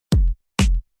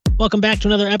Welcome back to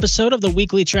another episode of the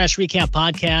Weekly Trash Recap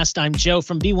Podcast. I'm Joe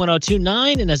from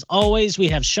B1029, and as always, we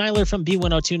have Shyler from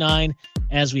B1029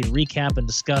 as we recap and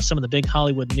discuss some of the big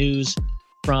Hollywood news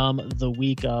from the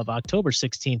week of October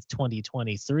 16th,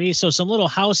 2023. So some little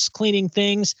house cleaning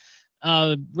things.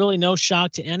 Really no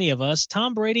shock to any of us.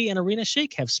 Tom Brady and Irina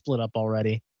Shayk have split up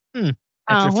already. After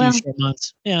a few short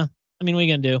months. Yeah, I mean, what are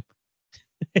you going to do?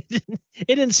 It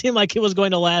didn't seem like it was going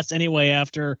to last anyway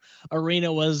after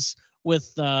Irina was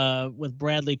with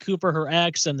Bradley Cooper, her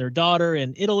ex, and their daughter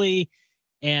in Italy,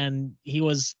 and he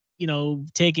was,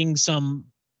 taking some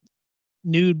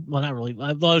nude. Well, not really.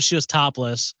 Although she was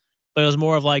topless, but it was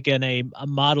more of like in a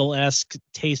model-esque,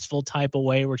 tasteful type of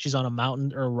way where she's on a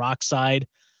mountain or a rock side,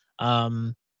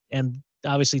 and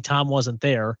obviously Tom wasn't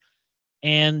there.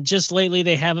 And just lately,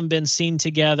 they haven't been seen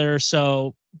together.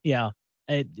 So yeah,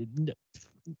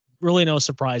 really no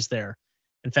surprise there.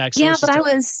 In fact, yeah, but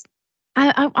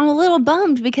I'm a little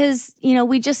bummed because,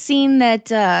 we just seen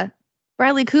that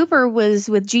Bradley Cooper was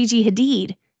with Gigi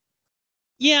Hadid.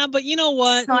 Yeah, but you know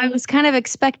what? So I was kind of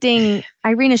expecting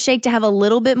Irina Shayk to have a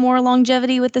little bit more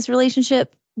longevity with this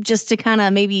relationship, just to kind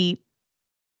of maybe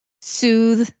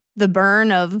soothe the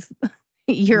burn of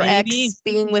your ex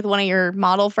being with one of your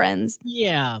model friends.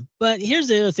 Yeah, but here's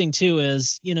the other thing too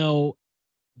is,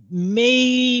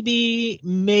 maybe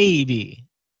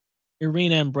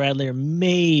Irina and Bradley are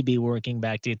maybe working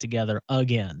back to get together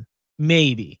again.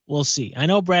 Maybe. We'll see. I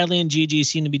know Bradley and Gigi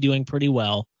seem to be doing pretty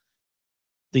well.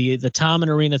 The Tom and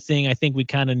Irina thing, I think we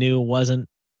kind of knew wasn't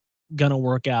going to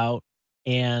work out.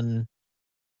 And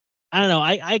I don't know.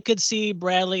 I could see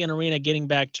Bradley and Irina getting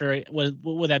back to her. What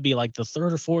would that be, like the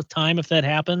third or fourth time if that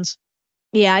happens?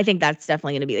 Yeah, I think that's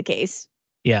definitely going to be the case.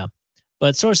 Yeah.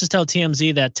 But sources tell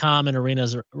TMZ that Tom and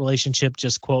Irina's relationship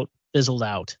just, quote, fizzled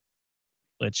out.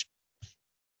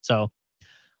 So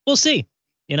we'll see.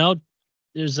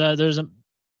 There's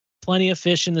plenty of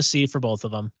fish in the sea for both of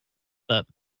them, but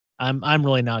I'm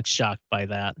really not shocked by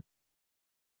that.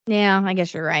 Yeah, I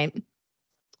guess you're right.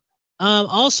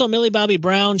 Also, Millie Bobby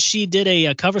Brown, she did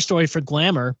a cover story for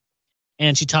Glamour,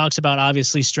 and she talks about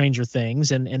obviously Stranger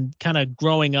Things and kind of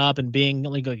growing up and being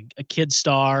like a kid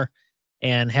star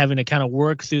and having to kind of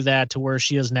work through that to where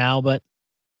she is now. But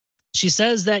she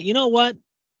says that, you know what?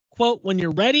 Quote, when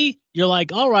you're ready, you're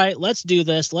like, all right, let's do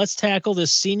this. Let's tackle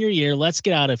this senior year. Let's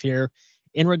get out of here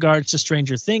in regards to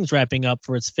Stranger Things wrapping up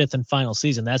for its fifth and final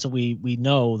season. That's what we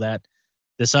know, that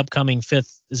this upcoming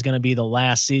fifth is going to be the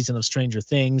last season of Stranger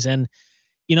Things. And,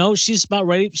 she's about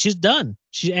ready. She's done.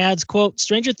 She adds, quote,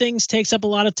 Stranger Things takes up a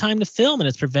lot of time to film and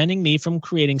it's preventing me from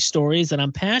creating stories that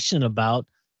I'm passionate about.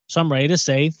 So I'm ready to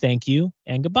say thank you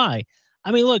and goodbye.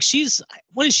 I mean, look,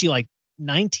 what is she, like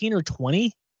 19 or 20?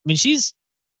 I mean, she's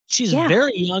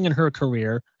very young in her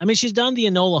career. I mean, she's done the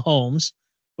Enola Holmes,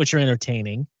 which are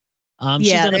entertaining.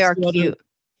 They are cute.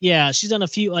 She's done a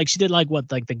few, like she did the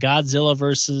Godzilla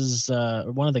versus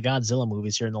one of the Godzilla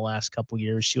movies here in the last couple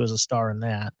years. She was a star in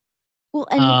that. Well,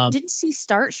 and didn't she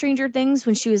start Stranger Things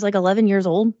when she was like 11 years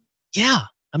old? Yeah.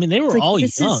 I mean, they were all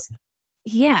young.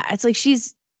 It's like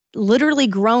she's literally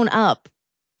grown up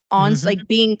on like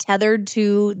being tethered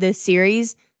to this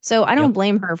series. So I don't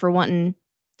blame her for wanting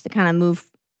to kind of move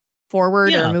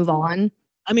forward or move on.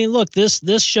 I mean, look, this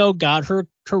show got her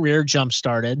career jump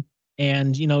started,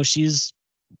 and she's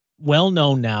well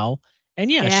known now. And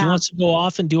she wants to go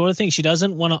off and do other things. She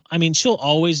doesn't want to. I mean, she'll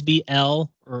always be Elle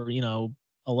or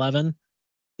 11.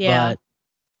 Yeah.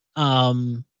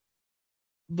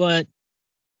 But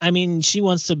I mean, she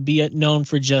wants to be known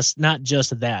for not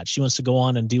just that. She wants to go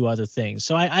on and do other things.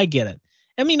 So I get it.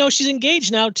 I mean, she's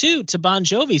engaged now too to Bon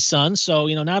Jovi's son. So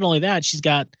not only that, she's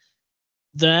got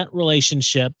that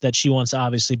relationship that she wants to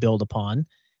obviously build upon.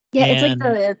 Yeah, it's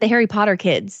like the Harry Potter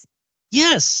kids.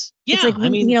 Yes. Yeah. It's like, I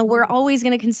mean, we're always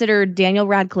going to consider Daniel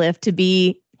Radcliffe to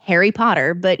be Harry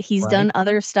Potter, but he's done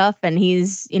other stuff and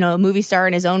he's, a movie star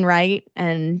in his own right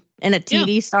and a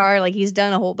TV star. Like he's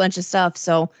done a whole bunch of stuff.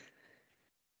 So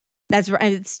that's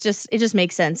right. It just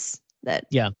makes sense that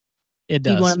it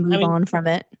does. You want to move on from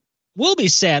it. We'll be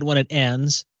sad when it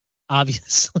ends,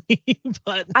 obviously,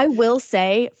 but I will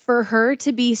say for her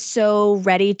to be so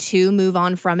ready to move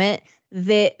on from it,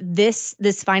 that this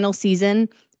final season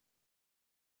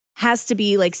has to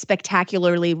be like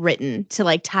spectacularly written to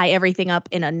like tie everything up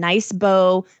in a nice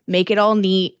bow, make it all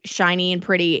neat, shiny and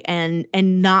pretty, and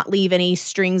not leave any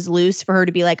strings loose for her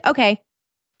to be like, okay,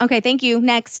 thank you.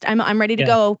 Next, I'm ready to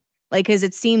go. Like, because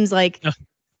it seems like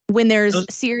when there's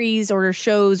series or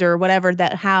shows or whatever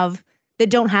that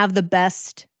don't have the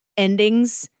best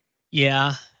endings.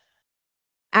 Yeah.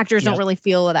 Actors don't really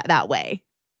feel that way.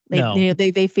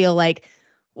 They feel like,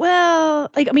 Well,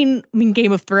 like I mean,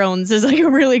 Game of Thrones is like a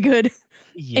really good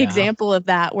Yeah. example of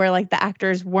that, where like the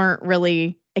actors weren't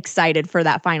really excited for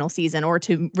that final season or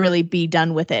to really be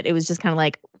done with it. It was just kind of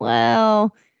like,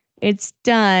 well, it's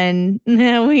done.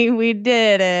 We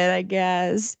did it, I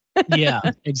guess. Yeah,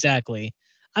 exactly.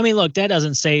 I mean, look, that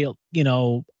doesn't say,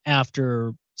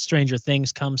 after Stranger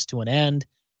Things comes to an end,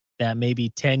 that maybe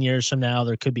 10 years from now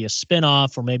there could be a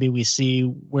spin-off, or maybe we see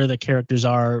where the characters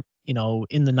are,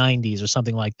 in the 90s or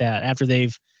something like that, after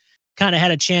they've kind of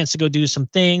had a chance to go do some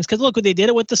things. Because look, what they did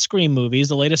it with the Scream movies,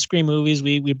 the latest Scream movies.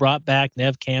 We brought back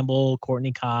Nev Campbell,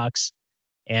 Courtney Cox,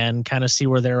 and kind of see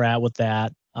where they're at with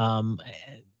that.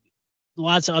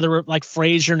 Lots of other, like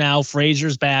Frasier now.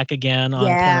 Frasier's back again on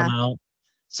Yeah. Paramount.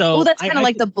 Well, So that's kind of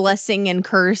like the blessing and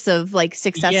curse of like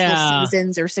successful yeah,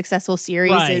 seasons or successful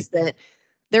series right. is that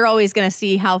they're always going to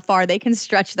see how far they can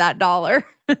stretch that dollar.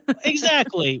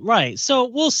 Exactly. Right. So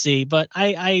we'll see. But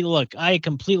I look, I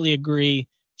completely agree.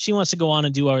 She wants to go on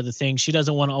and do other things. She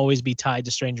doesn't want to always be tied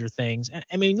to Stranger Things.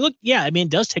 I mean, look, yeah, I mean,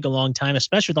 it does take a long time,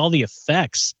 especially with all the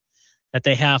effects that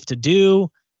they have to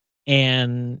do.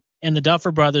 And the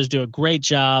Duffer Brothers do a great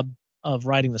job of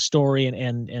writing the story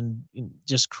and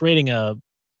just creating a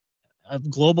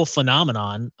global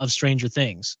phenomenon of Stranger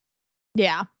Things.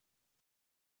 Yeah.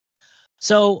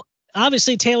 So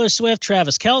obviously Taylor Swift,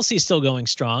 Travis Kelce still going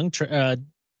strong.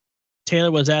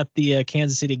 Taylor was at the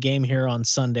Kansas City game here on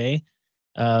Sunday.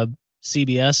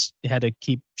 CBS had to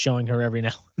keep showing her every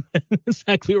now and then. In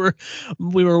fact, we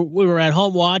were at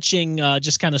home watching,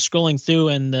 just kind of scrolling through,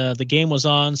 and the game was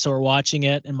on, so we're watching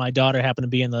it, and my daughter happened to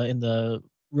be in the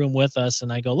room with us,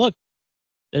 and I go, "Look,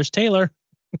 there's Taylor."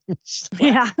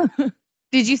 Yeah.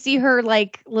 Did you see her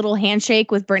like little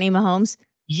handshake with Brittany Mahomes?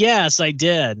 Yes, I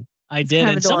did. I It's did. kind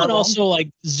of And someone adorable. also like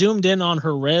zoomed in on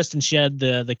her wrist, and she had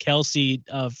the Kelce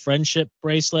friendship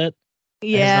bracelet. That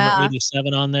has number Yeah.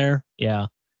 87 on there. Yeah.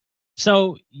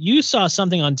 So you saw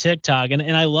something on TikTok, and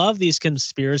I love these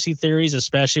conspiracy theories,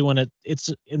 especially when it's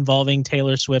involving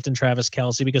Taylor Swift and Travis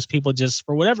Kelce, because people just,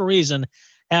 for whatever reason,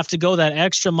 have to go that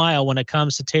extra mile when it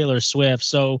comes to Taylor Swift.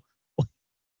 So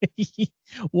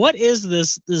what is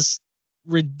this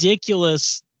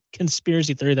ridiculous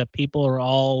conspiracy theory that people are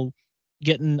all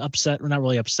getting upset, or not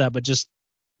really upset, but just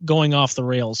going off the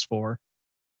rails for?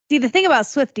 See, the thing about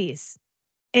Swifties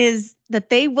is that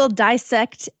they will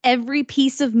dissect every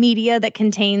piece of media that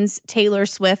contains Taylor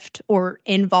Swift or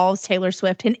involves Taylor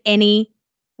Swift in any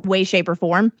way, shape, or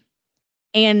form.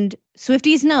 And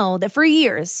Swifties know that for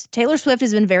years, Taylor Swift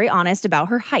has been very honest about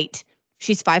her height.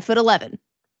 She's 5'11".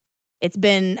 It's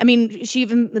been, I mean, she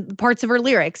even parts of her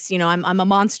lyrics, I'm a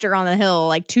monster on the hill,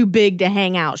 like too big to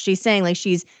hang out. She's saying like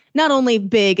she's not only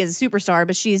big as a superstar,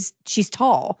 but she's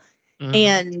tall. Mhm.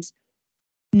 And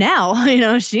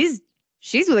now, she's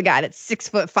with a guy that's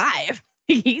 6'5".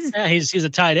 He's a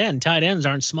tight end. Tight ends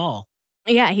aren't small.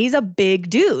 Yeah, he's a big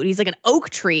dude. He's like an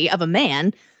oak tree of a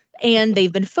man. And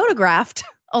they've been photographed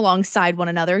alongside one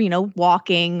another,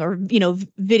 walking or,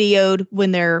 videoed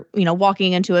when they're,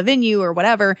 walking into a venue or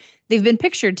whatever. They've been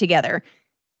pictured together.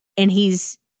 And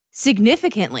he's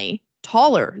significantly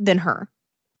taller than her,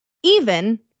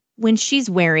 even when she's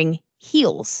wearing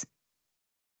heels.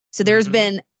 So there's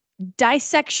been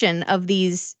dissection of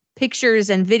these pictures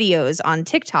and videos on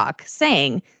TikTok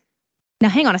saying, now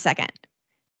hang on a second.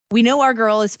 We know our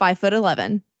girl is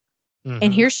 5'11",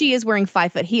 and here she is wearing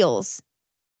 5-foot heels,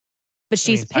 but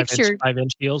she's pictured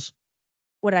 5-inch heels.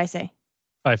 What did I say?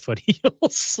 5-foot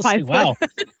heels. 5 Wow.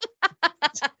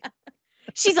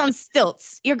 She's on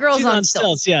stilts. Your girl's She's on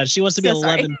stilts. Yeah, she wants to be So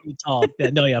sorry. 11 feet tall.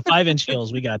 Yeah, no, yeah, 5-inch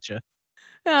heels. We got you.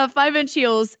 5-inch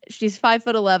heels. She's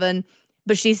 5'11",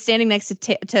 but she's standing next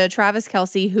to Travis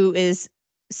Kelce, who is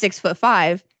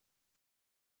 6'5".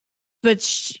 But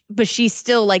she's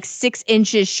still like 6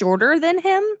 inches shorter than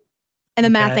him, and the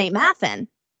math ain't mathin'.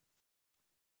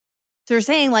 So they're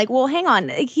saying like, well, hang on,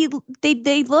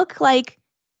 they look like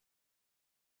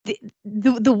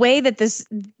the way that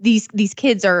these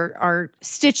kids are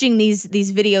stitching these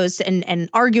videos and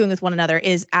arguing with one another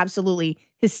is absolutely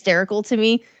hysterical to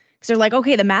me, because they're like,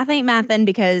 okay, the math ain't mathin',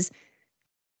 because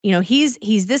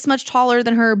he's this much taller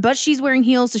than her, but she's wearing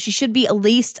heels, so she should be at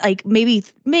least like maybe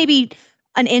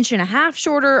an inch and a half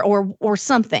shorter or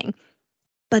something.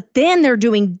 But then they're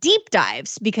doing deep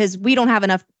dives because we don't have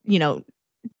enough,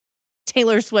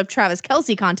 Taylor Swift, Travis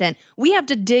Kelce content. We have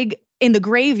to dig in the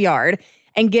graveyard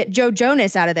and get Joe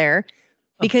Jonas out of there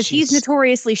because he's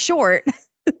notoriously short.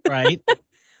 Right.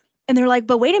 And they're like,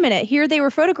 but wait a minute, here they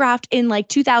were photographed in like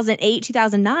 2008,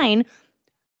 2009,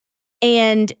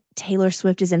 and Taylor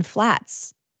Swift is in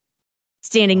flats,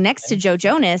 standing next to Joe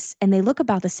Jonas, and they look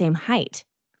about the same height.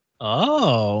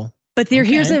 Oh. But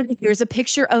here's a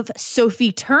picture of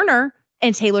Sophie Turner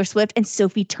and Taylor Swift, and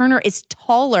Sophie Turner is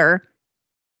taller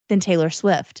than Taylor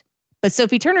Swift. But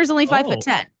Sophie Turner is only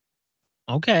 5'10".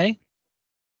 Okay.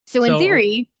 So in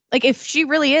theory, like if she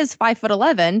really is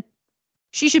 5'11",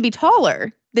 she should be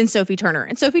taller than Sophie Turner.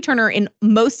 And Sophie Turner, in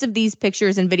most of these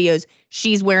pictures and videos,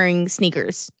 she's wearing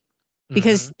sneakers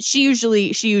because she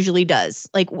usually does.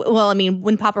 Like, well, I mean,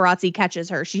 when paparazzi catches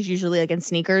her, she's usually like in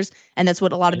sneakers, and that's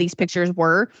what a lot of these pictures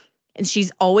were. And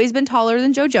she's always been taller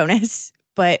than Joe Jonas.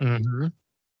 But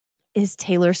is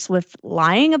Taylor Swift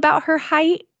lying about her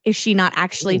height? Is she not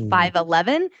actually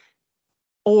 5'11"?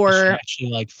 Or is she actually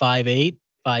like 5'8",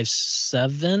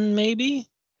 5'7", maybe?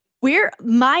 Where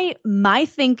my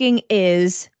thinking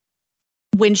is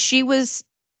when she was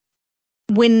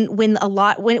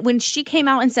when she came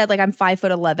out and said like I'm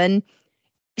 5'11",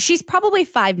 she's probably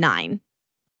 5'9",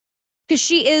 because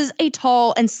she is a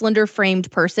tall and slender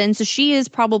framed person. So she's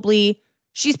probably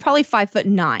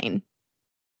 5'9".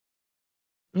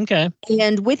 Okay.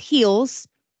 And with heels,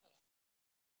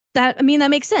 that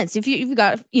makes sense. If you've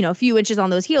got, a few inches on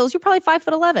those heels, you're probably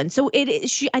 5'11". So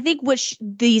I think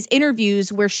these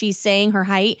interviews where she's saying her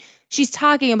height, she's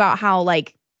talking about how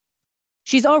like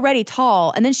she's already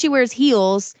tall and then she wears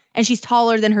heels and she's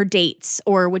taller than her dates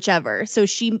or whichever. So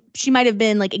she might have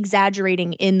been like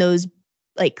exaggerating in those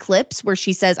like clips where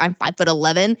she says I'm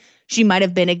 5'11". She might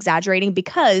have been exaggerating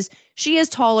because she is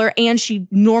taller and she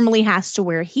normally has to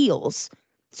wear heels.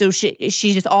 So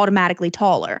she's just automatically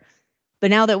taller. But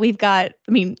now that we've got,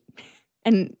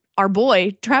 and our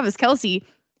boy, Travis Kelce,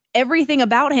 everything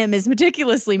about him is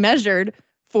meticulously measured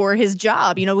for his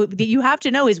job. You have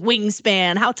to know his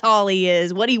wingspan, how tall he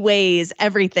is, what he weighs,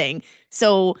 everything.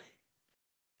 So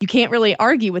you can't really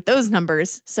argue with those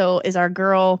numbers. So is our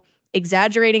girl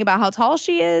exaggerating about how tall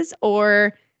she is,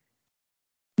 or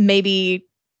maybe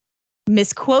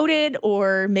misquoted,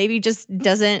 or maybe just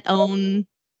doesn't own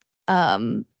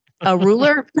a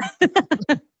ruler?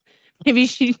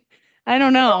 Maybe I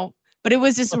don't know. But it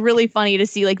was just really funny to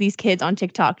see like these kids on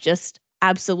TikTok just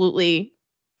absolutely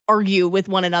argue with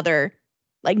one another.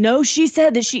 Like, no, she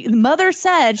said that mother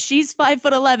said she's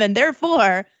 5'11",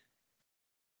 therefore.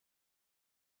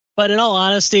 But in all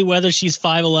honesty, whether she's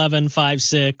 5'11",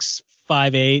 5'6",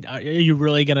 5'8", are you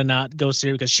really going to not go see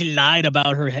her because she lied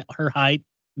about her height?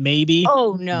 Maybe.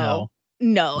 Oh, no.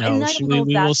 And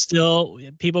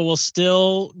people will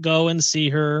still go and see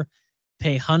her,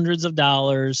 pay hundreds of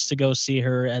dollars to go see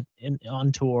her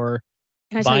on tour,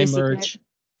 buy merch.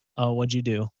 Oh, what'd you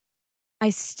do? I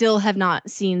still have not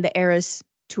seen the Eras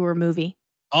Tour movie.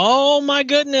 Oh my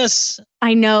goodness.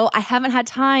 I know. I haven't had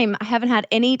time. I haven't had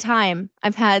any time.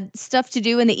 I've had stuff to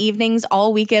do in the evenings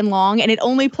all weekend long, and it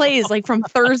only plays like from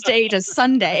Thursday to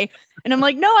Sunday. And I'm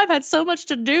like, no, I've had so much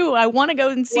to do. I want to go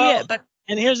and see it. But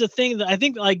and here's the thing that I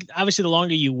think, like, obviously the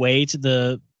longer you wait,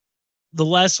 the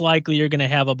less likely you're going to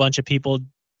have a bunch of people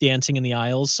dancing in the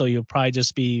aisles. So you'll probably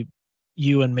just be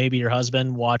you and maybe your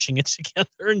husband watching it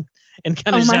together and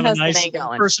kind of just have a nice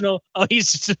personal. Oh,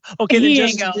 he's just, okay.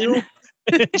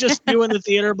 Then just you in the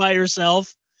theater by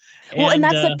yourself. And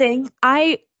that's the thing.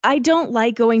 I don't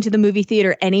like going to the movie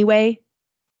theater anyway.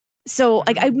 So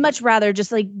like I'd much rather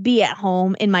just like be at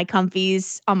home in my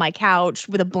comfies on my couch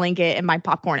with a blanket and my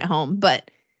popcorn at home. But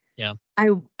yeah,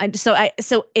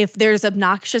 so if there's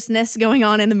obnoxiousness going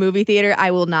on in the movie theater,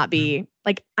 I will not be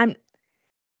like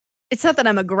it's not that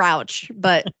I'm a grouch,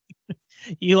 but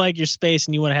you like your space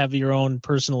and you want to have your own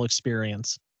personal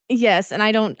experience. Yes, and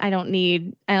I don't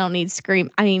need scream.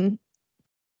 I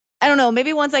don't know.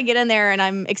 Maybe once I get in there and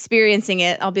I'm experiencing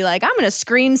it, I'll be like, I'm gonna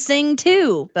scream sing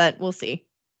too. But we'll see.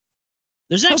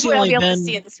 There's actually I'll be able to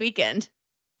see it this weekend.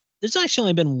 There's actually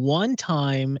only been one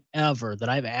time ever that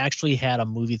I've actually had a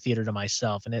movie theater to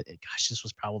myself, and this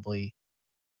was probably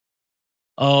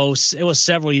it was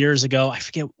several years ago. I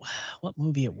forget what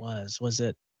movie it was. Was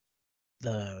it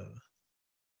the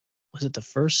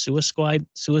first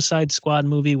Suicide Squad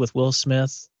movie with Will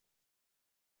Smith?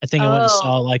 I think I went and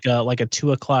saw like a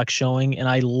 2:00 showing, and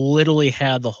I literally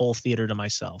had the whole theater to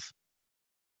myself.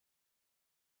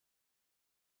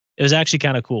 It was actually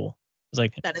kind of cool. It was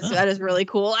like that is really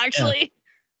cool, actually.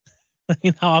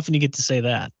 Yeah. How often do you get to say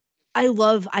that? I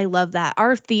love that.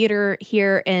 Our theater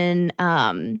here in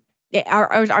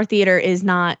our theater is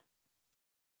not.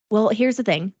 Well, here's the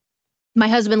thing. My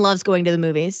husband loves going to the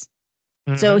movies.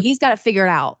 So he's got it figured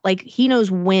out. Like he knows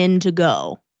when to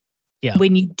go. Yeah.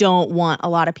 When you don't want a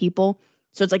lot of people.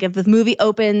 So it's like if the movie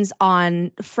opens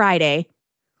on Friday,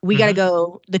 we got to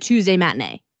go the Tuesday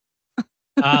matinee.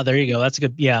 There you go. That's a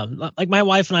good. Yeah. Like my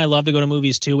wife and I love to go to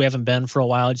movies too. We haven't been for a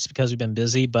while just because we've been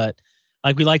busy, but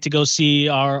Like we like to go see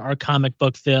our comic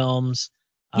book films,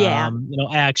 Yeah.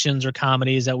 actions or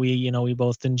comedies that we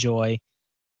both enjoy.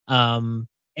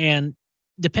 And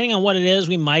depending on what it is,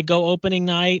 we might go opening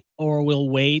night or we'll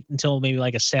wait until maybe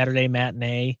like a Saturday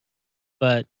matinee.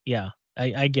 But yeah,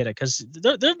 I get it. Cause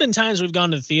there have been times we've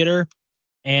gone to the theater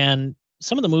and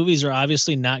some of the movies are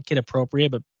obviously not kid appropriate,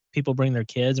 but people bring their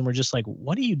kids and we're just like,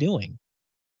 what are you doing?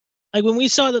 Like when we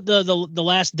saw the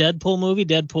last Deadpool movie,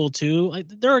 Deadpool 2, like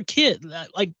there are kids,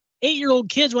 like 8-year-old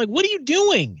kids, were like, what are you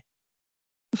doing?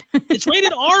 It's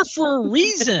rated R for a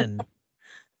reason.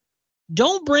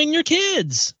 Don't bring your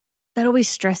kids. That always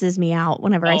stresses me out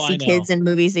whenever I see kids in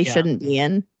movies they shouldn't be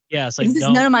in. Yeah, it's like this is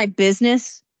none of my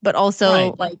business, but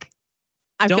also right.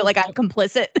 I feel like I'm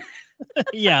complicit.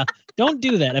 Yeah, don't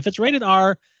do that. If it's rated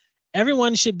R,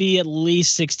 everyone should be at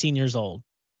least 16 years old.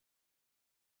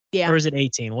 Yeah. Or is it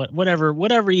 18?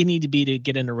 Whatever you need to be to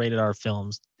get into rated R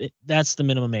films. That's the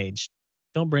minimum age.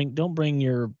 Don't bring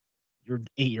your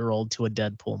 8-year-old to a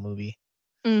Deadpool movie.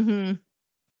 Mm-hmm.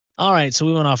 All right, so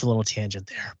we went off a little tangent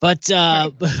there. But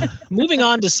moving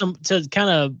on to kind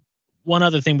of one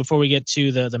other thing before we get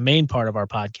to the main part of our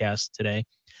podcast today.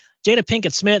 Jada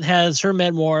Pinkett Smith has her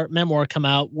memoir come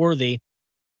out, Worthy.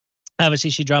 Obviously,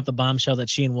 she dropped the bombshell that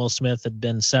she and Will Smith had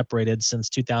been separated since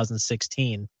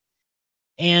 2016.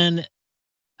 And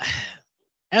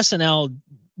SNL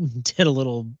did a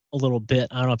little bit.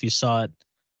 I don't know if you saw it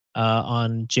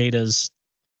on Jada's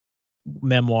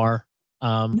memoir.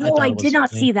 No, I did not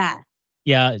see that.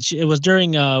 Yeah, it was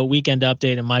during a Weekend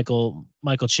Update, and Michael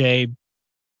Che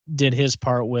did his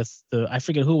part with I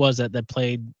forget who was that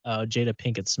played Jada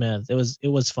Pinkett Smith. It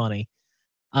was funny.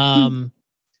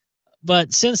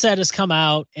 But since that has come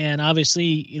out, and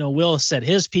obviously, Will said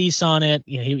his piece on it.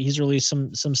 He's released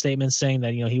some statements saying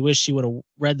that he wished he would have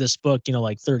read this book,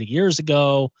 like 30 years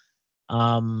ago.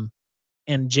 And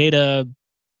Jada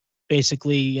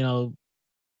basically,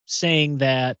 saying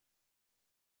that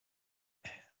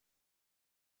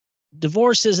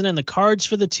divorce isn't in the cards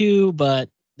for the two, but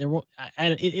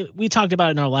we talked about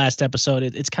it in our last episode.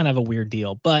 It's kind of a weird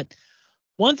deal, but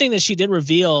one thing that she did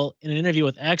reveal in an interview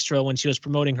with Extra when she was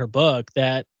promoting her book,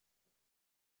 that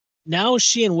now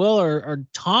she and Will are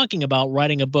talking about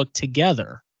writing a book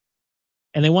together,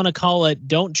 and they want to call it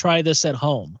 "Don't Try This at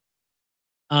Home."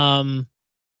 I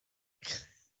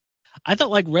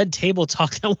thought like Red Table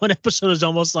Talk, that one episode is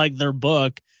almost like their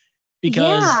book,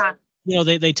 because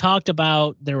they talked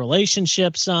about their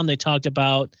relationship some. They talked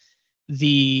about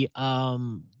the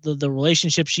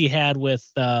relationship she had with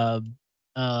the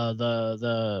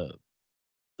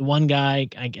one guy,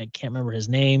 I can't remember his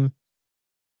name,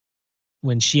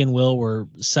 when she and Will were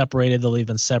separated. They've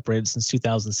been separated since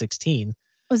 2016.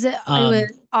 Was it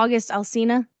August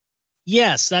Alsina?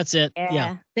 Yes, that's it.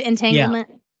 Yeah. The entanglement.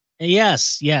 Yeah.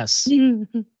 Yes.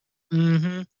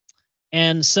 Mm-hmm.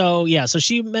 And so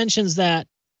she mentions that,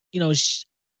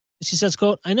 she says,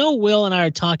 quote, "I know Will and I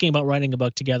are talking about writing a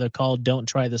book together called Don't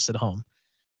Try This at Home."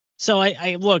 So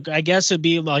I guess it'd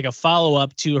be like a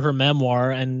follow-up to her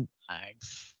memoir, and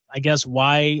I guess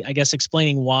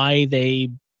explaining why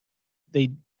they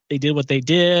did what they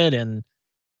did, and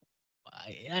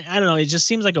I don't know, it just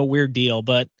seems like a weird deal.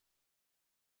 But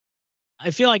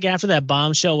I feel like after that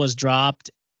bombshell was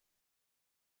dropped,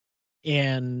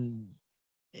 and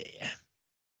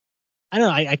I don't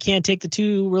know, I can't take the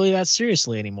two really that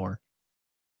seriously anymore.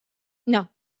 No.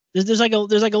 There's like a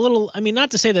little, I mean,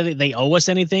 not to say that they owe us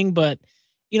anything, but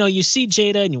you see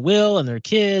Jada and Will and their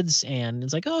kids, and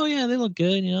it's like, oh yeah, they look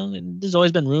good. And there's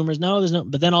always been rumors. No, there's no,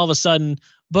 but then all of a sudden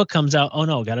book comes out. Oh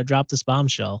no, got to drop this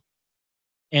bombshell.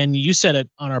 And you said it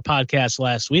on our podcast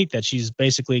last week that she's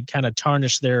basically kind of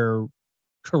tarnished their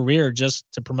career just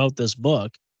to promote this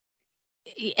book.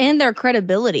 And their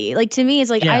credibility. Like, to me, it's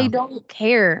like, I don't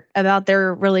care about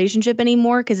their relationship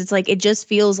anymore, because it's like, it just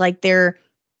feels like they're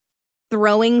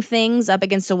throwing things up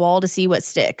against a wall to see what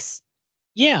sticks.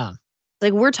 Yeah.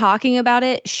 Like, we're talking about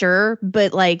it, sure,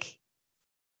 but like,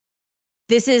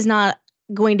 this is not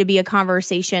going to be a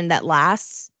conversation that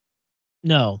lasts.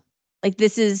 No. Like,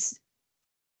 this is.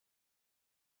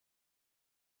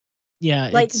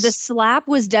 Yeah. Like, the slap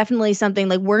was definitely something,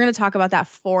 like, we're going to talk about that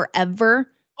forever.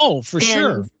 Oh, for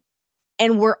sure.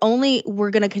 And we're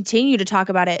going to continue to talk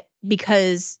about it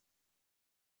because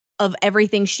of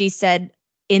everything she said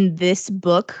in this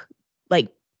book, like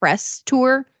press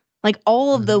tour, like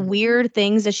all of the weird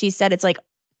things that she said. It's like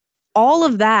all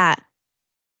of that.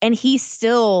 And he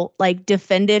still like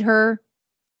defended her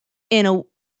in a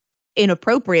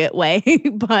inappropriate way.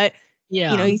 But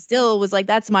he still was like,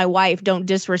 that's my wife. Don't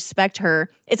disrespect her.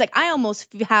 It's like, I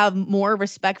almost have more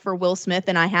respect for Will Smith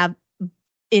than I have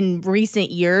in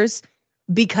recent years,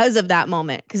 because of that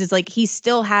moment. Because it's like he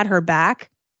still had her back.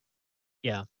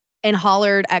 Yeah. And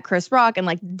hollered at Chris Rock and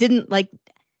like didn't like,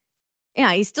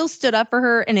 yeah, he still stood up for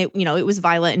her, and it, you know, it was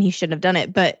violent and he shouldn't have done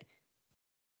it, but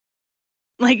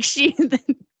like she's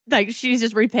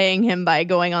just repaying him by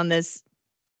going on this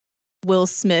Will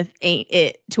Smith Ain't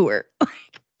It tour,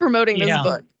 promoting this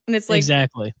book. And it's like,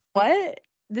 exactly. What?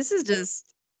 This is just,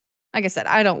 like I said,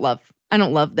 I don't love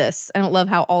this. I don't love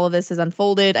how all of this has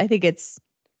unfolded. I think it's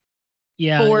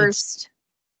forced.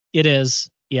 It is.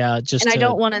 Yeah, just and I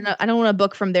don't want to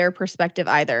book from their perspective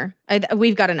either.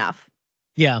 We've got enough.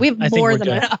 Yeah, we have more than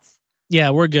enough. Yeah,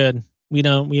 we're good. We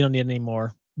don't need any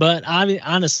more. But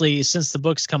honestly, since the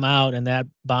book's come out and that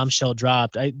bombshell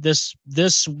dropped, this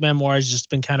memoir has just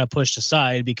been kind of pushed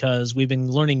aside because we've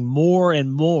been learning more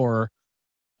and more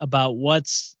about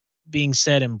what's being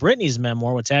said in Britney's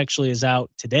memoir, which actually is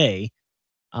out today.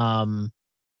 I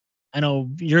know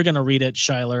you're going to read it,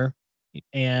 Shyler,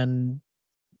 and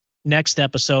next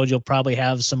episode you'll probably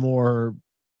have some more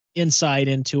insight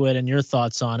into it and your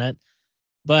thoughts on it.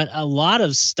 But a lot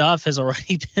of stuff has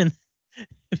already been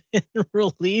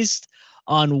released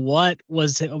on what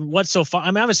so far. I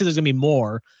mean, obviously there's gonna be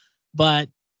more, but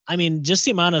I mean, just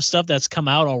the amount of stuff that's come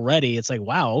out already, it's like,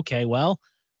 wow, okay, well,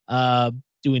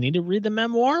 do we need to read the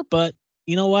memoir? But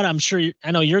you know what? I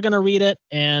know you're gonna read it,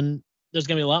 and there's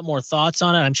gonna be a lot more thoughts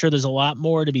on it. I'm sure there's a lot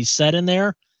more to be said in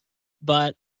there.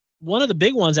 But one of the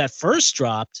big ones that first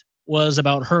dropped was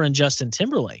about her and Justin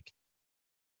Timberlake,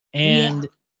 and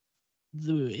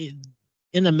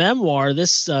in the memoir,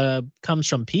 this comes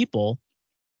from People,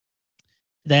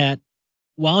 that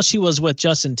while she was with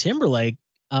Justin Timberlake,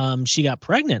 she got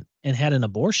pregnant and had an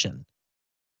abortion.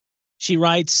 She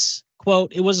writes,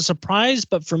 quote, "It was a surprise,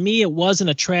 but for me, it wasn't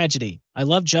a tragedy. I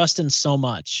love Justin so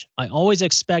much. I always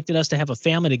expected us to have a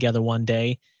family together one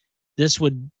day. This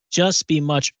would just be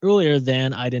much earlier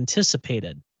than I'd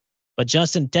anticipated. But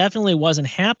Justin definitely wasn't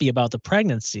happy about the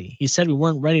pregnancy. He said we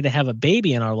weren't ready to have a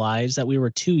baby in our lives, that we were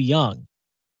too young."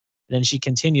 Then she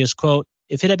continues, quote,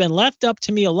 "If it had been left up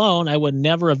to me alone, I would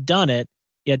never have done it.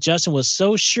 Yet Justin was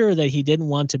so sure that he didn't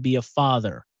want to be a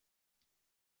father."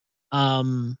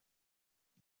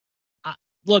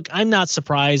 Look, I'm not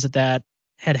surprised that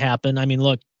had happened. I mean,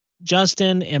 look,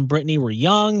 Justin and Britney were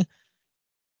young.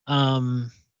 And,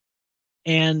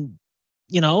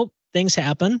 you know, things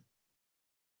happen.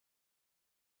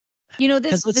 You know,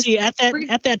 this. Let's see. At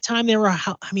that time, they were.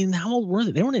 How old were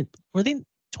they? Were they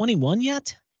 21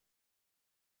 yet?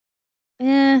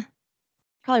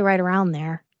 Probably right around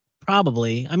there.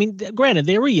 Probably. I mean, granted,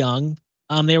 they were young.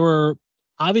 They were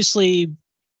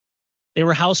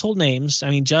household names. I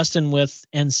mean, Justin with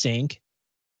NSYNC,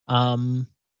 and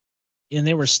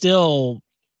they were still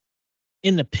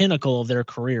in the pinnacle of their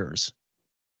careers.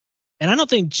 And I don't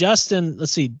think Justin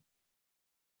wouldn't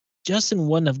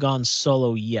have gone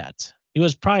solo yet. He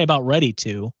was probably about ready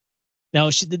to. Now,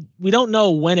 we don't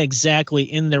know when exactly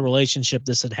in their relationship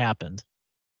this had happened.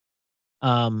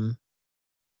 I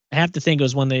have to think it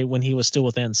was when he was still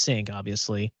with NSYNC,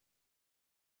 obviously.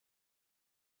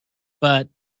 But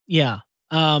yeah,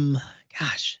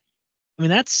 gosh, I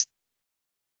mean, that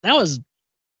was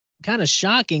kind of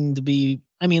shocking to be.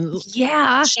 I mean,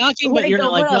 yeah, shocking, but you're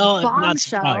not like, well, I'm not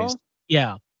surprised.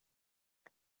 Yeah.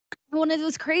 Well, it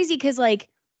was crazy because like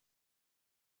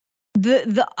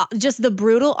the just the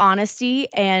brutal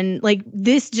honesty, and like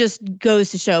this just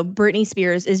goes to show Britney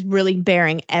Spears is really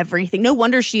bearing everything. No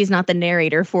wonder she is not the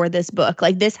narrator for this book.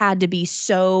 Like this had to be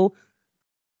so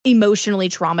emotionally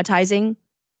traumatizing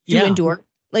to endure.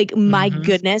 Like my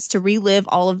goodness, to relive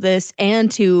all of this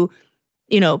and to,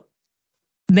 you know,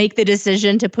 make the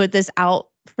decision to put this out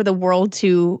for the world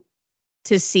to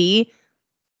see,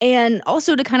 and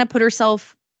also to kind of put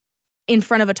herself in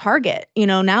front of a target. You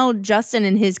know, now Justin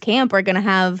and his camp are going to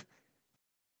have,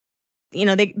 you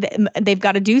know, they've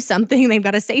got to do something. They've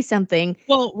got to say something.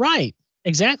 Well, right.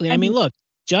 Exactly. I mean, look,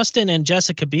 Justin and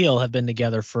Jessica Biel have been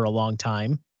together for a long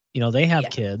time. You know, they have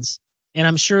kids, and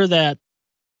I'm sure that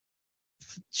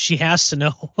she has to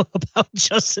know about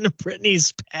Justin and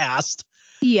Britney's past.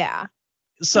 Yeah.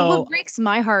 So what breaks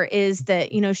my heart is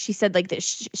that, you know, she said like that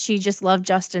she just loved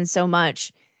Justin so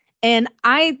much. And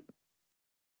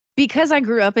because I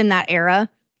grew up in that era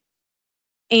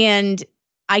and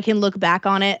I can look back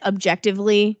on it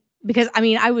objectively, because I'm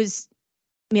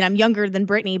younger than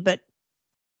Britney, but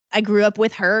I grew up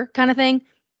with her kind of thing.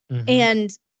 Mm-hmm.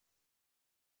 And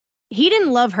he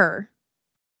didn't love her.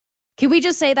 Can we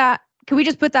just say that? Can we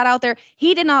just put that out there?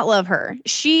 He did not love her.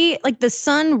 She, like, the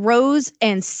sun rose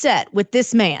and set with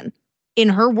this man in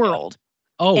her world.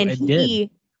 Oh, and it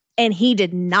did. And he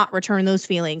did not return those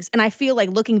feelings. And I feel like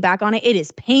looking back on it, it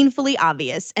is painfully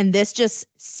obvious. And this just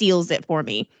seals it for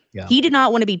me. Yeah. He did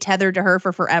not want to be tethered to her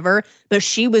for forever, but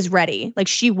she was ready. Like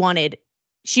she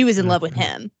was in love with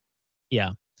him.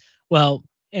 Yeah. Well,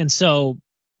 and so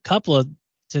to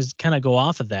kind of go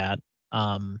off of that,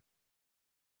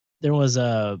 there was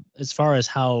as far as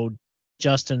how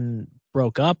Justin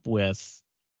broke up with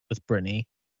Brittany,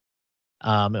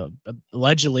 it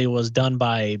allegedly was done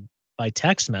by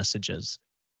text messages,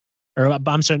 or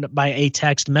I'm sorry, by a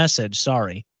text message.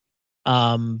 Sorry.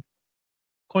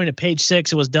 According to Page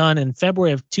Six, it was done in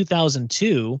February of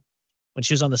 2002 when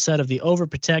she was on the set of the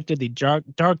Overprotected, the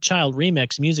Dark Child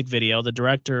remix music video. The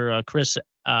director, Chris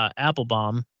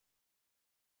Applebaum,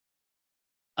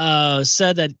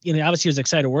 said that, obviously he was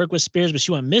excited to work with Spears, but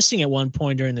she went missing at one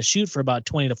point during the shoot for about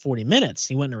 20 to 40 minutes.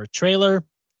 He went in her trailer,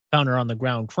 found her on the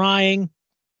ground crying,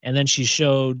 and then she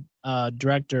showed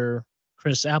director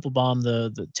Chris Applebaum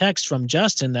the text from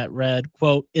Justin that read,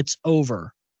 quote, "It's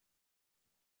over."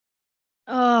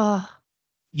 Oh.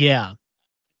 Yeah.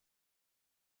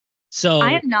 So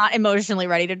I am not emotionally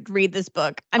ready to read this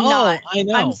book. I'm not. I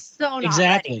know. I'm so not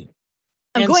exactly. ready.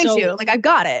 I'm going to. Like, I've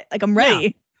got it. Like, I'm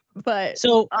ready. Yeah. But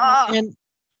and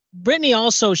Brittany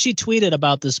also, she tweeted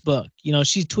about this book.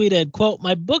 She tweeted, quote,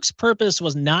 "My book's purpose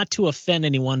was not to offend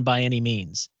anyone by any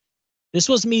means. This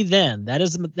was me then. That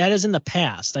is in the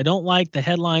past. I don't like the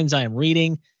headlines I am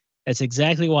reading. That's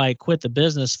exactly why I quit the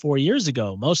business 4 years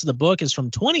ago. Most of the book is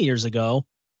from 20 years ago.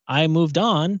 I moved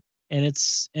on, and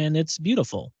it's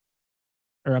beautiful."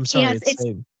 Or I'm sorry.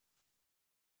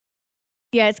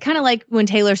 It's kind of like when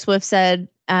Taylor Swift said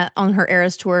on her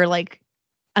Eras tour, like,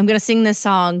 "I'm going to sing this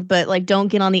song, but like, don't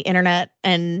get on the internet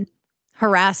and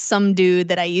harass some dude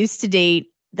that I used to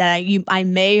date that I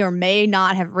may or may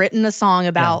not have written a song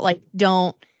about." Yeah. Like,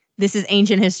 don't, this is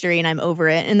ancient history and I'm over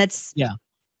it. And it's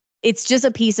just a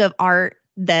piece of art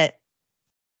that,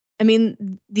 I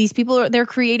mean, these people they're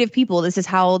creative people. This is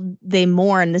how they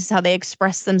mourn. This is how they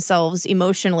express themselves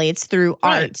emotionally. It's through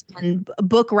art and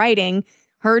book writing.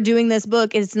 Her doing this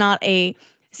book is not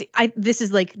this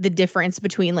is like the difference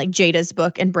between like Jada's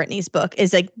book and Brittany's book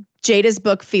is like Jada's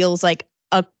book feels like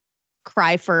a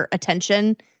cry for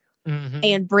attention. Mm-hmm.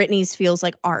 And Brittany's feels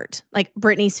like art. Like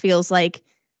Brittany's feels like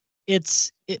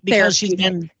because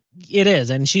it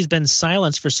is. And she's been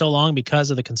silenced for so long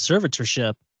because of the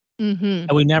conservatorship. Mm-hmm.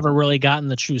 And we never really gotten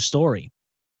the true story.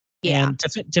 Yeah. And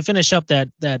to finish up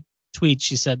that tweet,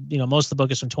 she said, most of the book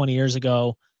is from 20 years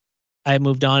ago. I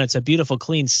moved on. It's a beautiful,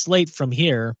 clean slate from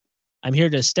here. I'm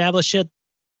here to establish it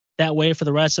that way for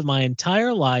the rest of my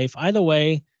entire life. Either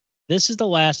way, this is the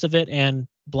last of it, and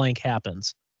blank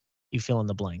happens. You fill in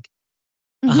the blank.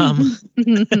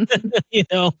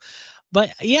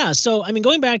 But yeah, so I mean,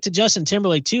 going back to Justin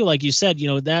Timberlake too, like you said,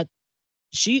 that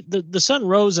the sun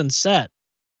rose and set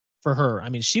for her. I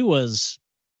mean, she was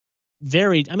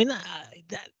very,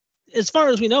 as far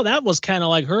as we know, that was kind of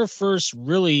like her first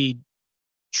really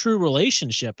true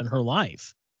relationship in her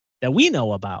life that we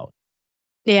know about.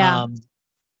 Yeah.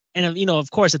 And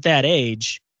of course, at that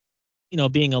age,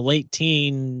 being a late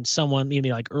teen, someone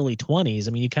maybe like early 20s,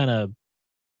 I mean,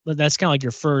 that's kind of like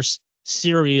your first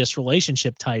serious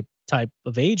relationship type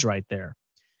of age right there.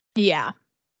 Yeah.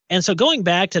 And so going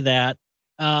back to that,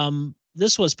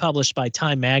 this was published by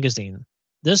Time Magazine.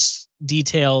 This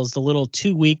details the little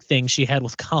 2-week thing she had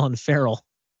with Colin Farrell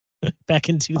back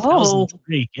in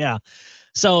 2003. Yeah.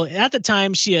 So at the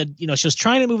time she had, she was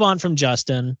trying to move on from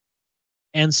Justin.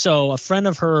 And so a friend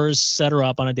of hers set her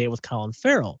up on a date with Colin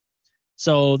Farrell.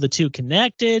 So the two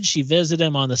connected. She visited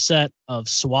him on the set of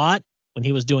SWAT when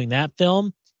he was doing that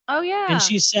film. Oh, yeah. And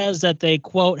she says that they,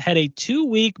 quote, had a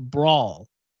 2-week brawl.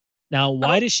 Now,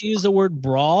 why does she use the word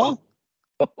brawl?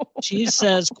 She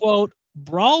says, quote,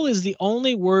 "Brawl is the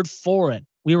only word for it.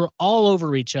 We were all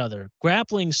over each other,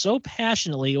 grappling so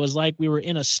passionately it was like we were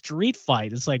in a street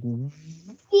fight." It's like,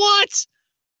 what?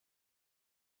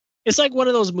 It's like one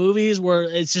of those movies where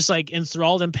it's just like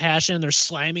enthralled in passion. They're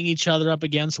slamming each other up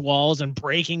against walls and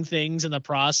breaking things in the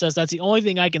process. That's the only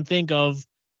thing I can think of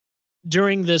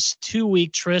during this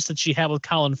 2-week tryst that she had with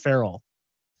Colin Farrell.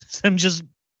 It's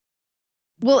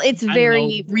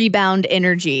very Rebound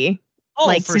energy. Oh,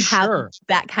 like for to sure. Have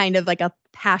that kind of like a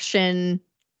passion.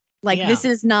 Like Yeah. This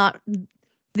is not,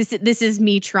 this is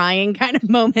me trying kind of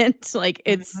moment. Like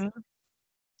it's,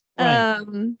 Right.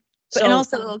 but and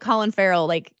also Colin Farrell,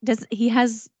 like he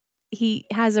has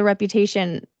a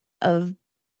reputation of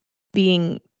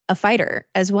being a fighter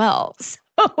as well. So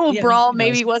brawl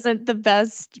maybe wasn't the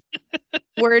best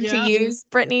word to use,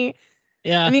 Brittany.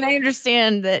 Yeah. I mean, I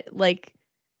understand that like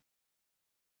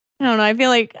I don't know. I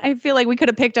feel like we could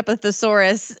have picked up a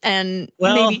thesaurus and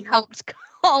maybe helped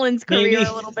Colin's career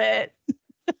a little bit.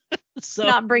 So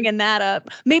not bringing that up.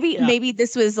 Maybe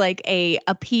this was like a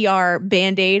PR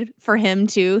Band-Aid for him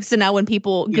too. So now when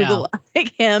people Google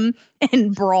like him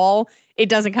and Brawl, it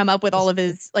doesn't come up with all of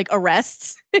his like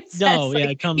arrests.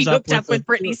 It comes up with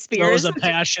Britney Spears. Throws a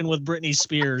passion with Britney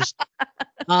Spears.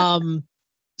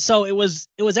 So it was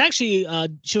actually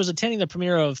she was attending the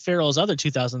premiere of Farrell's other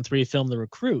 2003 film, The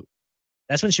Recruit.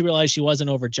 That's when she realized she wasn't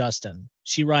over Justin.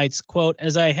 She writes, quote,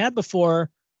 "As I had before,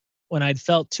 when I'd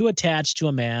felt too attached to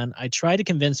a man, I tried to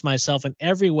convince myself in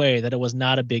every way that it was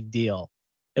not a big deal,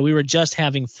 that we were just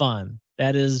having fun.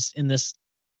 That is, in this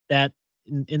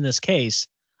case,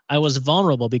 I was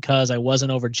vulnerable because I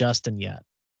wasn't over Justin yet."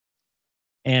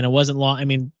 And it wasn't long. I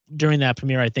mean, during that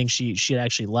premiere, I think she had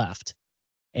actually left.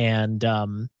 And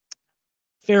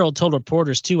Farrell told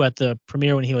reporters too at the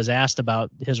premiere when he was asked about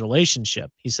his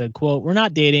relationship. He said, quote, "We're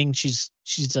not dating. She's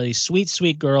a sweet,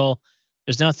 sweet girl.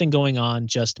 There's nothing going on,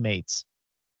 just mates."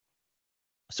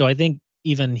 So I think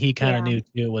even he kind of knew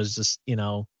it was just,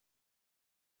 a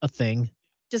thing.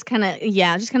 Just kind of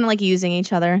like using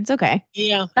each other. It's okay.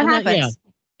 Yeah. That happens.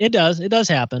 It does. It does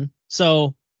happen.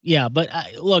 So, yeah. But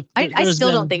look. I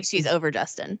still don't think she's over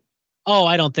Justin. Oh,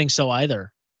 I don't think so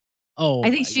either. Oh,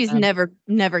 I think she's never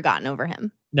gotten over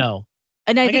him. No.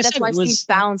 And I think that's why she's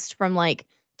bounced from like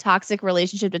toxic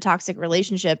relationship to toxic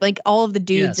relationship. Like all of the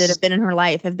dudes that have been in her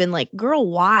life have been like, girl,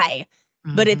 why?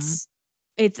 Mm-hmm. But I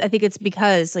think it's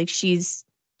because like she's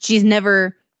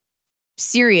never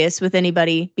serious with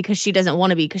anybody because she doesn't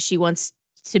want to be, because she wants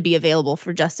to be available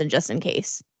for Justin just in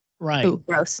case. Right. Ooh,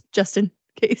 gross. Just in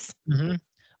case. Mm-hmm.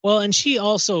 Well, and she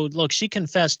also she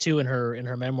confessed too in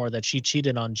her memoir that she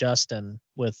cheated on Justin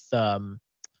with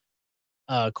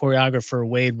choreographer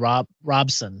Wade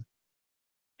Robson.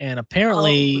 And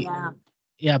apparently,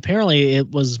 apparently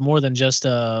it was more than just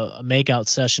a makeout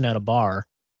session at a bar.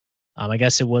 I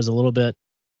guess it was a little bit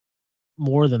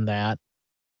more than that.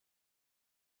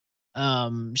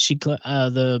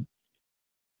 The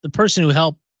person who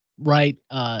helped write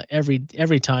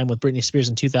every time with Britney Spears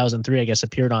in 2003, I guess,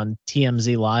 appeared on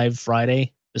TMZ Live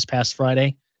this past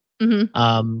Friday.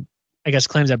 Mm-hmm. I guess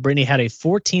claims that Britney had a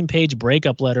 14-page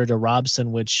breakup letter to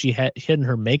Robson, which she had hid in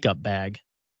her makeup bag.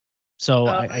 So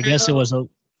I guess it was a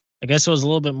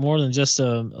little bit more than just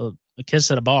a kiss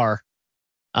at a bar.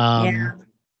 And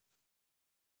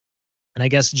I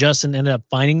guess Justin ended up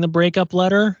finding the breakup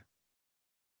letter.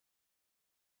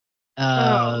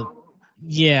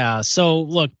 Yeah. So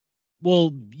look,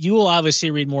 you will obviously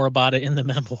read more about it in the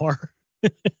memoir.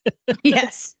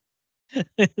 Yes.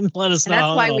 And let us know.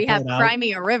 That's why we have Cry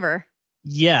Me a River.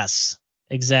 Yes,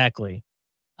 exactly.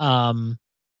 So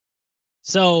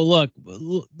look,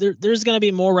 there's going to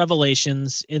be more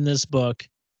revelations in this book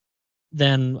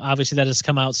than obviously that has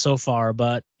come out so far.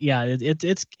 But yeah,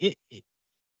 it's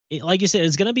like you said,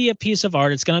 it's going to be a piece of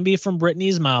art. It's going to be from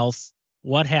Britney's mouth,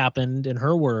 what happened in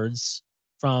her words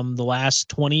from the last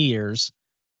 20 years.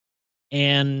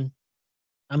 And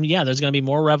there's going to be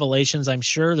more revelations. I'm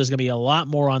sure there's going to be a lot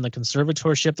more on the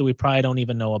conservatorship that we probably don't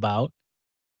even know about.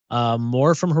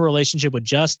 More from her relationship with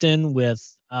Justin,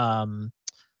 with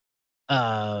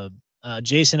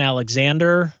Jason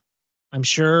Alexander, I'm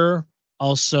sure.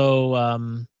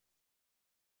 Also,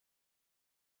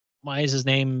 why is his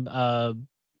name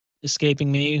escaping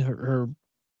me? Why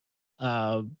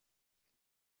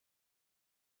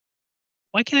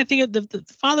can't I think of the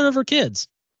father of her kids?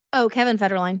 Oh, Kevin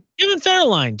Federline. Kevin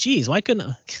Federline. Jeez, why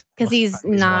couldn't? Because he's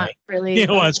not really. Yeah,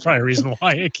 well, that's probably a reason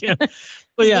why I can't.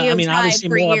 But yeah, I mean, obviously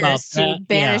more about that. To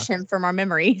banish him from our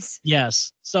memories.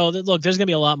 Yes. So look, there's gonna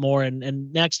be a lot more,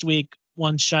 and next week,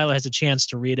 once Shiloh has a chance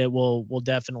to read it, we'll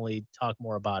definitely talk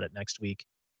more about it next week.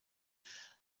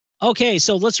 Okay,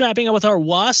 so let's wrapping up with our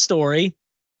WA story.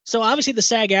 So obviously the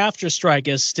SAG-AFTRA strike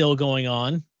is still going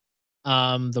on.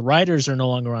 The writers are no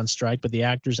longer on strike, but the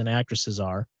actors and actresses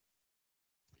are.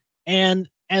 And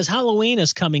as Halloween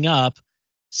is coming up,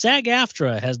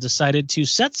 SAG-AFTRA has decided to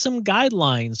set some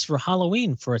guidelines for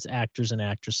Halloween for its actors and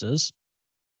actresses.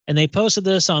 And they posted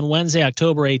this on Wednesday,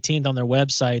 October 18th on their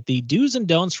website, the do's and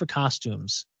don'ts for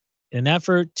costumes, in an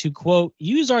effort to, quote,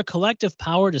 use our collective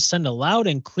power to send a loud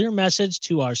and clear message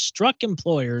to our struck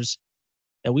employers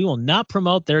that we will not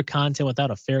promote their content without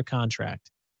a fair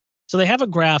contract. So they have a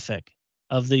graphic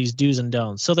of these do's and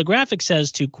don'ts. So the graphic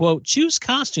says to, quote, choose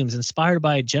costumes inspired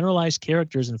by generalized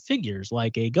characters and figures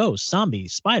like a ghost, zombie,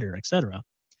 spider, etc.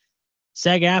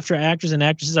 SAG-AFTRA actors and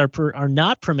actresses are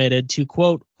not permitted to,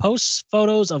 quote, post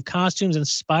photos of costumes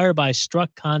inspired by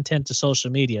struck content to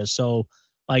social media. So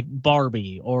like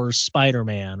Barbie or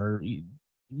Spider-Man or,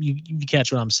 you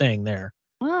catch what I'm saying there.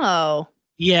 Oh.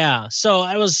 Yeah. So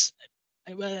I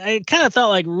kind of thought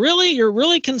like, really, you're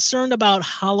really concerned about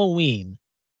Halloween?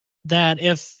 That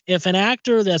if an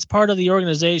actor that's part of the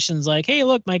organization's like, hey,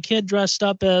 look, my kid dressed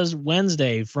up as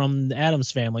Wednesday from the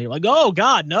Addams Family, you're like, oh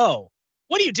God, no.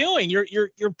 What are you doing? You're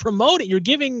promoting, you're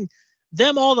giving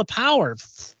them all the power.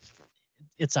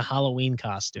 It's a Halloween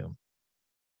costume.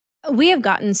 We have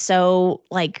gotten so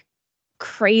like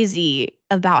crazy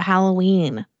about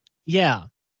Halloween. Yeah.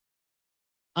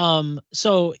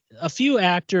 So a few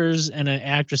actors and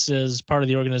actresses part of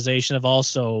the organization have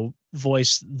also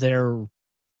voiced their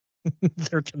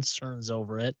their concerns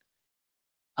over it.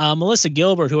 Melissa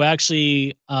Gilbert, who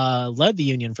actually led the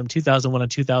union from 2001 to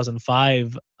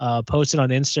 2005, posted on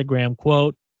Instagram,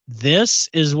 quote, "This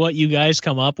is what you guys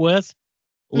come up with?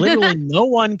 Literally no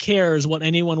one cares what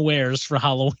anyone wears for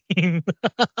Halloween."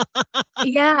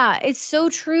 Yeah, it's so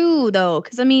true though.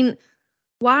 Cause I mean,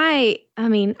 why? I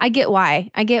mean, I get why.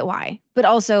 But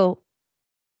also,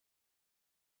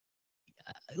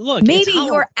 Look, maybe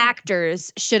your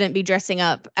actors shouldn't be dressing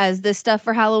up as this stuff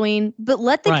for Halloween, but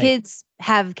let the kids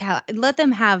have let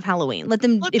them have Halloween. Let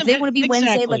them if they want to be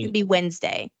Wednesday, let them be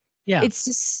Wednesday. Yeah. It's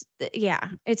just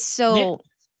it's so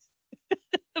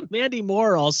Mandy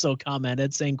Moore also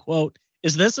commented saying, quote,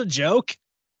 "Is this a joke?"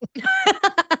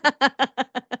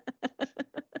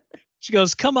 She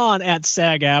goes, "Come on, at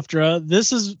SAG-AFTRA.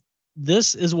 This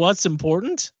is what's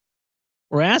important.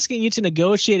 We're asking you to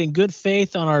negotiate in good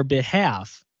faith on our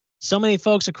behalf. So many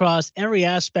folks across every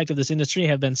aspect of this industry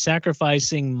have been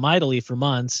sacrificing mightily for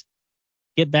months.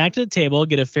 Get back to the table,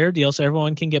 get a fair deal so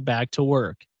everyone can get back to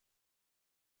work."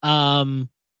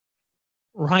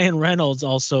 Ryan Reynolds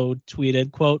also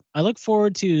tweeted, quote, "I look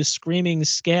forward to screaming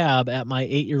scab at my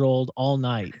 8-year-old all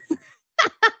night.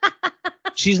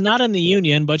 She's not in the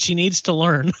union, but she needs to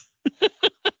learn."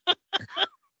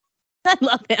 I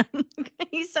love him.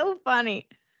 He's so funny.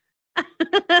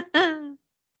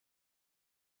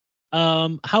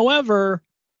 However,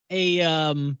 a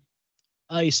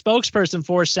spokesperson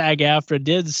for SAG-AFTRA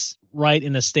did write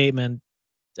in a statement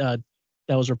that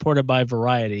was reported by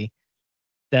Variety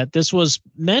that this was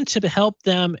meant to help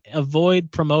them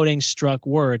avoid promoting struck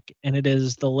work, and it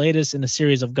is the latest in a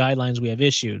series of guidelines we have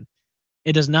issued.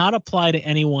 It does not apply to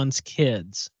anyone's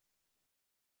kids.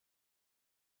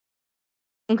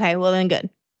 Okay, well then good.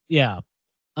 Yeah.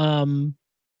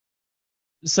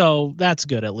 So that's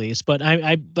good at least, but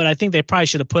I think they probably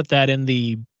should have put that in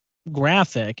the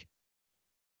graphic.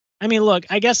 I mean, look,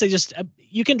 I guess they just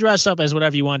you can dress up as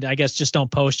whatever you want. I guess just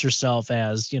don't post yourself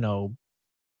as,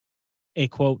 a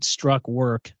quote struck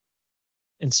work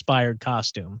inspired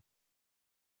costume.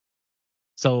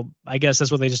 So I guess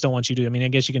that's what they just don't want you to do. I mean, I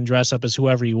guess you can dress up as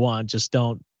whoever you want, just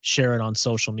don't share it on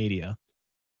social media.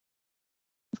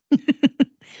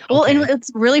 Well, and what's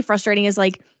really frustrating is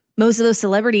like most of those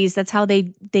celebrities, that's how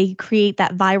they create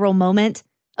that viral moment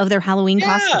of their Halloween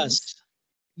costumes.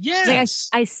 Yes.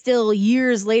 Like I still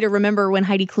years later remember when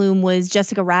Heidi Klum was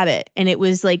Jessica Rabbit, and it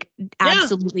was like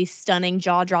absolutely stunning,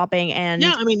 jaw dropping, and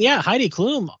Heidi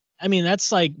Klum. I mean,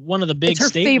 that's like one of the big it's her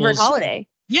staples. favorite holiday.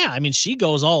 Yeah, I mean, she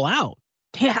goes all out.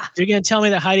 Yeah. You're gonna tell me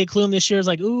that Heidi Klum this year is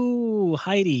like, ooh,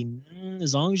 Heidi,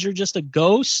 as long as you're just a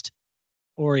ghost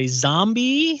or a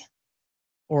zombie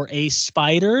or a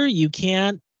spider, you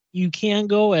can't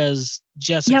go as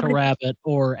Jessica Rabbit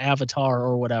or Avatar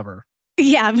or whatever.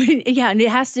 Yeah, and it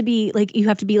has to be like you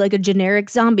have to be like a generic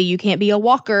zombie. You can't be a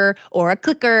walker or a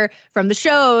clicker from the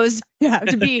shows. You have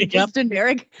to be just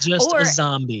generic, just a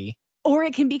zombie. Or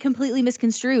it can be completely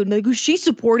misconstrued. Like she's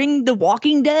supporting The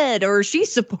Walking Dead, or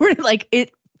she's supporting like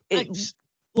it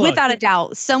without a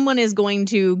doubt, someone is going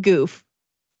to goof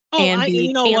and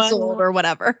be canceled or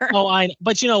whatever.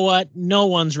 But you know what? No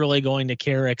one's really going to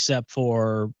care except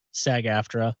for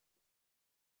SAG-AFTRA.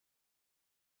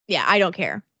 Yeah, I don't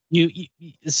care.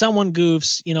 Someone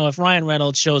goofs, if Ryan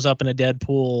Reynolds shows up in a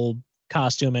Deadpool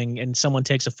costuming and someone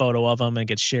takes a photo of him and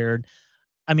gets shared.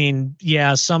 I mean,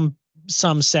 yeah, some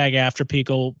SAG-AFTRA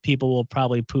people will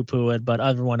probably poo-poo it, but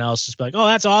everyone else just be like, "Oh,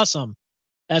 that's awesome.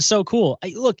 That's so cool."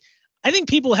 I think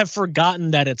people have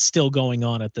forgotten that it's still going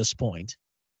on at this point.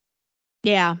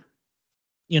 Yeah.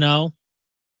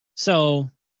 So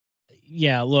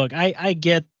yeah, look, I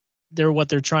get what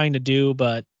they're trying to do,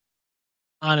 but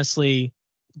honestly,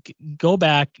 go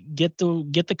back, get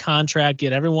the contract,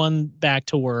 get everyone back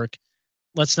to work.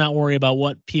 Let's not worry about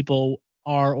what people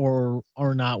are or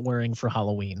are not wearing for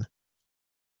Halloween.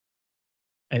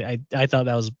 I thought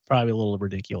that was probably a little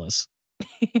ridiculous.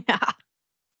 Yeah.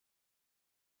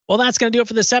 Well, that's going to do it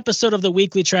for this episode of the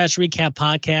Weekly Trash Recap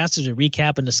Podcast. As we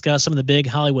recap and discuss some of the big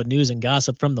Hollywood news and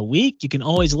gossip from the week, you can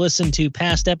always listen to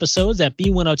past episodes at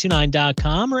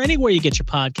b1029.com or anywhere you get your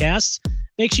podcasts.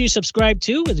 Make sure you subscribe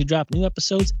too, as we drop new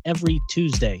episodes every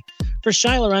Tuesday. For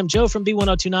Shyler, I'm Joe from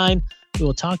B1029. We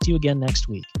will talk to you again next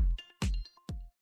week.